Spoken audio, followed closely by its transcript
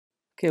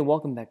Okay,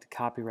 welcome back to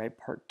Copyright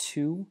Part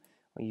 2.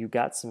 You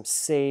got some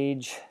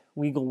sage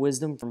legal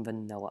wisdom from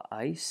Vanilla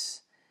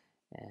Ice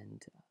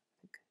and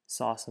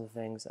saw some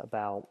things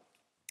about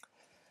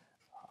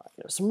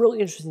some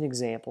really interesting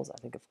examples,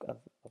 I think, of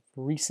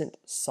recent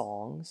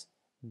songs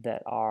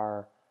that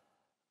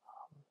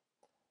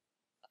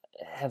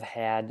have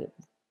had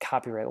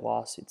copyright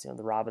lawsuits.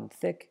 The Robin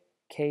Thicke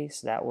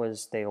case,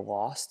 they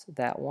lost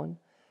that one.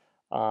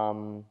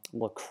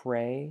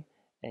 Lecrae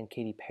and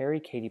Katy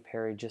Perry. Katy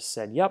Perry just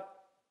said, "Yep,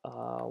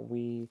 I'm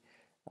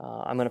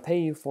going to pay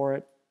you for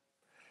it."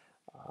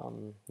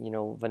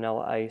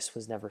 Vanilla Ice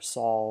was never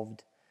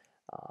solved.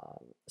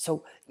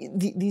 So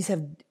these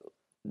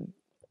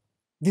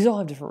all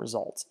have different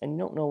results, and you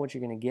don't know what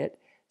you're going to get.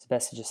 It's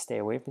best to just stay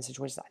away from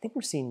situations. I think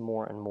we're seeing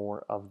more and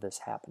more of this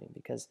happening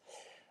because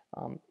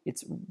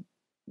it's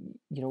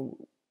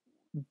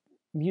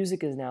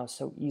music is now it's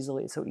so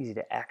easy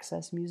to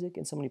access music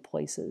in so many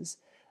places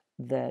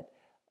that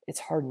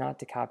it's hard not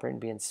to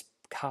copyright and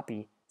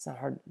copy.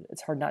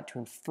 It's hard not to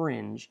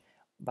infringe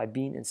by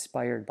being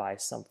inspired by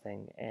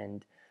something.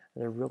 And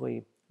they're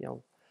really,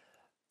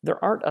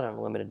 there aren't an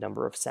unlimited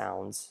number of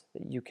sounds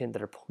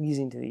that are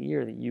pleasing to the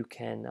ear that you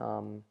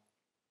can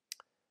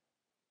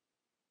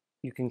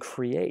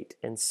create.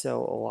 And so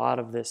a lot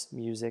of this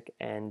music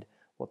and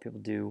what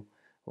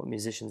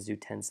musicians do,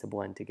 tends to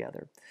blend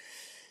together.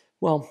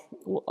 Well,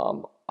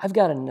 I've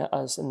got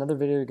another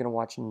video you're going to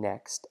watch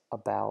next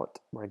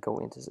where I go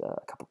into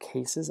a couple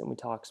cases and we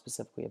talk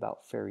specifically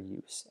about fair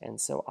use. And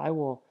so I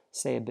will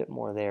say a bit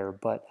more there,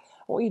 but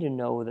I want you to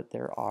know that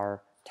there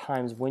are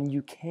times when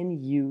you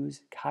can use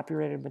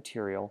copyrighted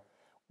material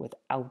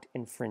without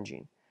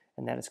infringing,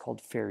 and that is called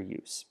fair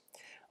use.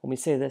 Let me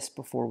say this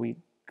before we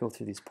go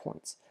through these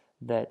points,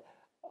 that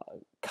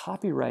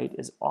copyright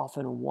is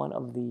often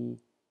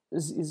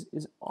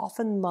is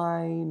often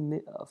my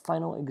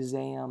final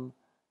exam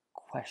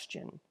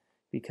question,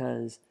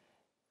 because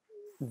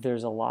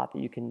there's a lot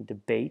that you can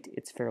debate.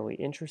 It's fairly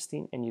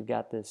interesting, and you've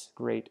got this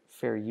great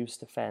fair use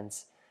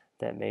defense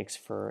that makes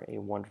for a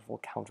wonderful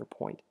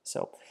counterpoint.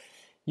 So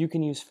you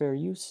can use fair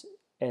use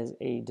as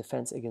a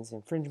defense against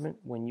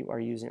infringement when you are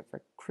using it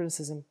for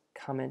criticism,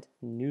 comment,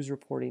 news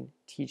reporting,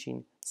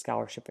 teaching,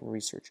 scholarship, and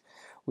research.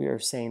 We are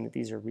saying that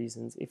these are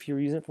reasons. If you're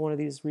using it for one of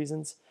these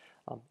reasons,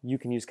 you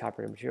can use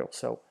copyrighted material.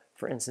 So,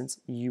 for instance,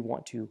 you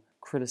want to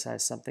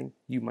criticize something,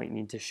 you might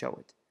need to show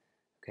it.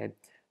 Okay,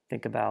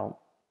 think about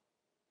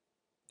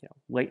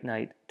late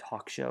night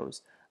talk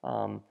shows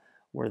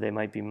where they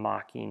might be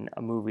mocking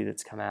a movie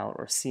that's come out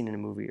or a scene in a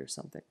movie or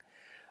something.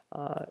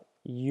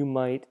 You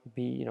might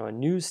be, a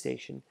news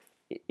station.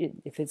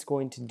 If it's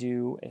going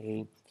to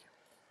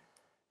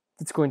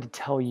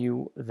tell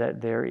you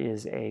that there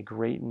is a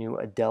great new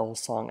Adele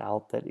song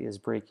out that is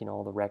breaking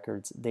all the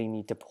records, they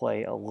need to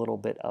play a little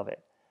bit of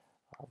it.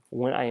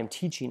 When I am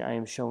teaching, I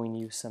am showing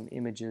you some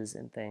images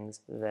and things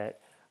that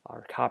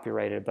are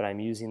copyrighted, but I'm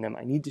using them.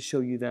 I need to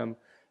show you them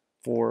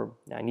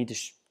I need to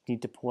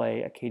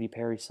play a Katy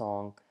Perry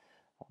song,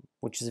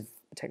 which is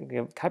technically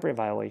a copyright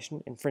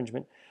violation,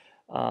 infringement,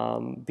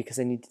 because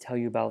I need to tell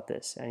you about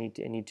this. I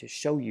need to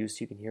show you so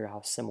you can hear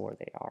how similar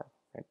they are.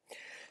 Right?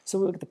 So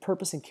we look at the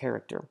purpose and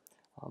character.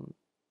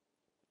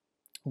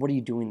 What are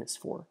you doing this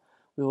for?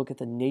 We look at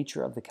the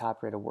nature of the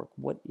copyrighted work.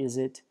 What is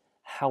it?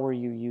 How are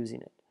you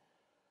using it?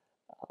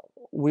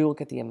 We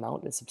look at the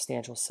amount and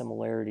substantial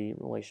similarity in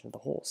relation to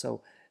the whole.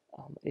 So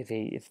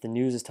if the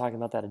news is talking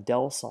about that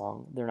Adele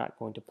song, they're not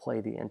going to play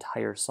the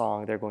entire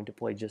song. They're going to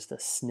play just a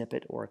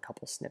snippet or a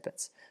couple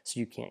snippets. So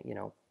you can't,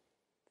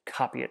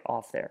 copy it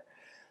off there.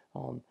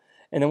 And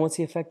then what's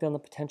the effect on the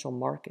potential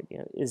market?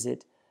 Is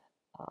it,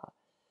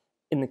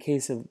 in the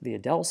case of the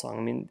Adele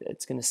song,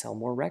 it's going to sell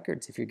more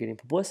records if you're getting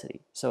publicity.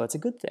 So it's a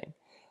good thing.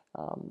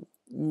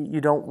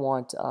 You don't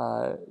want,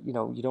 again,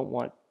 you don't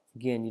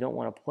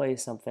want to play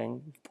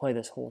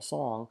this whole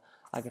song.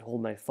 I could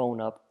hold my phone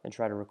up and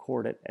try to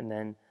record it, and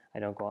then I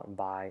don't go out and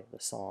buy the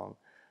song.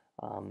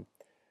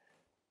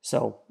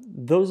 So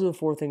those are the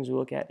four things we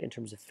look at in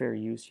terms of fair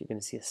use. You're going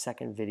to see a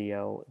second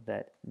video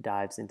that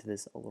dives into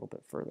this a little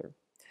bit further.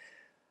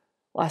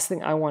 Last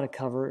thing I want to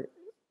cover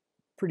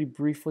pretty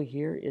briefly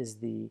here is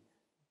the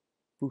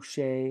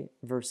Boucher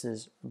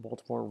versus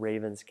Baltimore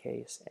Ravens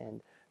case.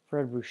 And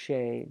Fred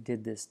Boucher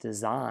did this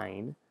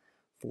design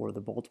for the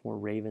Baltimore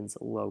Ravens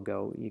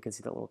logo. You can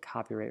see that little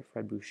copyright,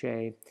 Fred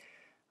Boucher,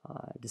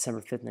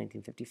 December 5th,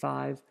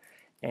 1955.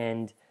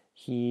 And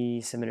he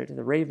submitted it to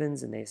the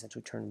Ravens, and they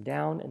essentially turned him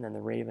down. And then the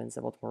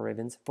Baltimore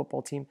Ravens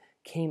football team,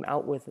 came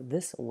out with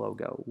this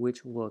logo,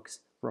 which looks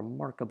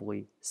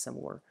remarkably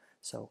similar.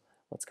 So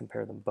let's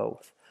compare them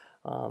both.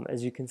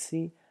 As you can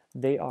see,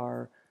 they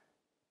are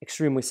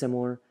extremely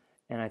similar,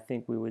 and I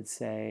think we would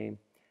say,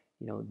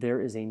 there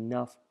is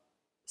enough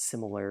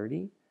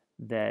similarity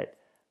that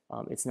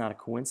it's not a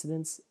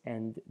coincidence,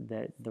 and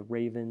that the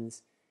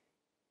Ravens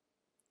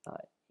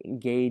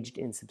engaged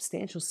in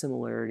substantial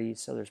similarity.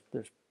 So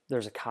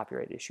there's a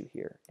copyright issue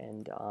here,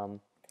 and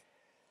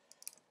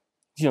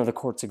the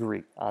courts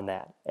agree on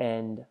that.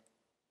 And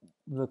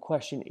the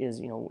question is,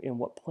 in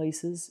what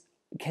places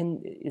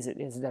does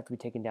it have to be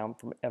taken down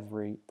from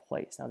every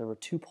place? Now, there were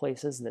two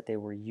places that they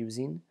were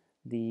using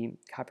the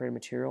copyrighted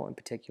material in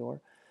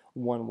particular.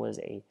 One was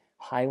a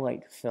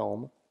highlight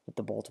film that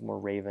the Baltimore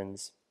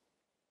Ravens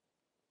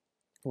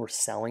were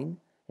selling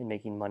and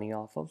making money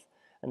off of.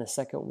 And the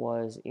second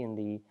was in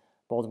the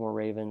Baltimore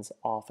Ravens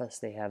office.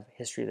 They have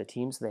history of the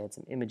team, so they had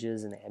some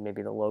images and they had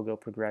maybe the logo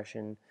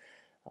progression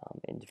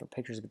in different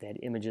pictures, but they had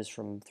images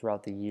from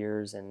throughout the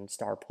years and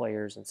star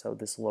players, and so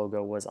this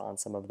logo was on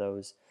some of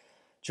those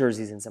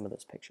jerseys and some of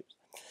those pictures.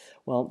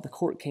 Well, the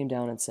court came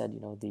down and said,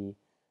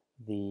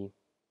 the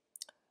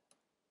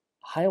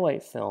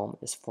highlight film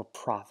is for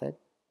profit,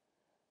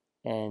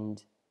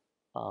 and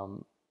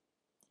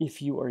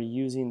if you are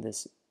using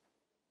this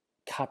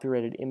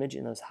copyrighted image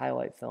in those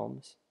highlight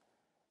films,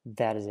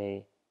 that's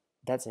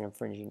an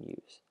infringing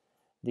use.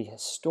 The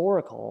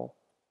historical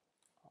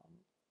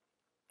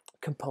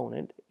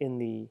component in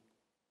the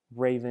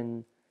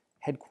Raven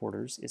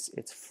headquarters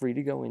it's free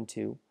to go into.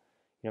 You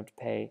don't have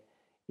to pay.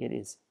 It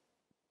is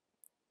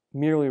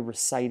merely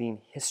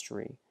reciting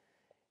history.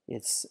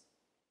 It's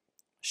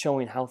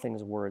showing how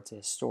things were. It's a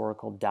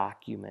historical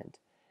document,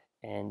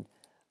 and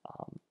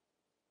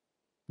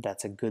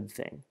that's a good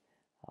thing.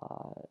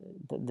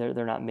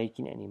 They're not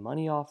making any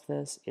money off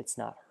this. It's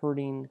not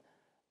hurting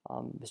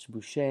Mr.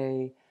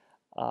 Boucher,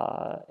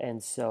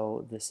 and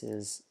so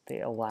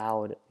they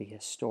allowed the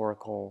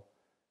historical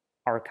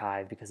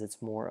archive because it's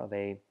more of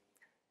a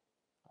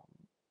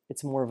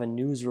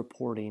news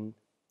reporting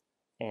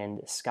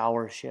and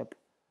scholarship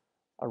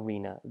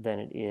arena than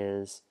it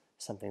is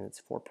something that's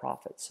for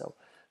profit. So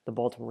the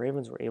Baltimore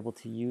Ravens were able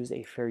to use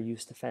a fair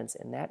use defense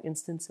in that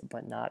instance,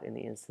 but not in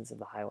the instance of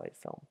the highlight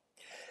film.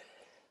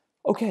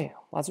 Okay,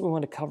 that's what we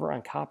want to cover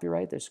on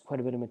copyright. There's quite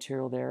a bit of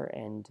material there,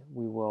 and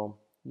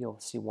you'll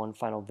see one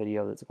final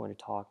video that's going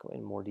to talk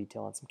in more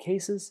detail on some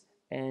cases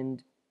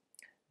and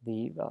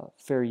the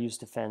fair use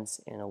defense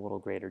in a little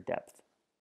greater depth.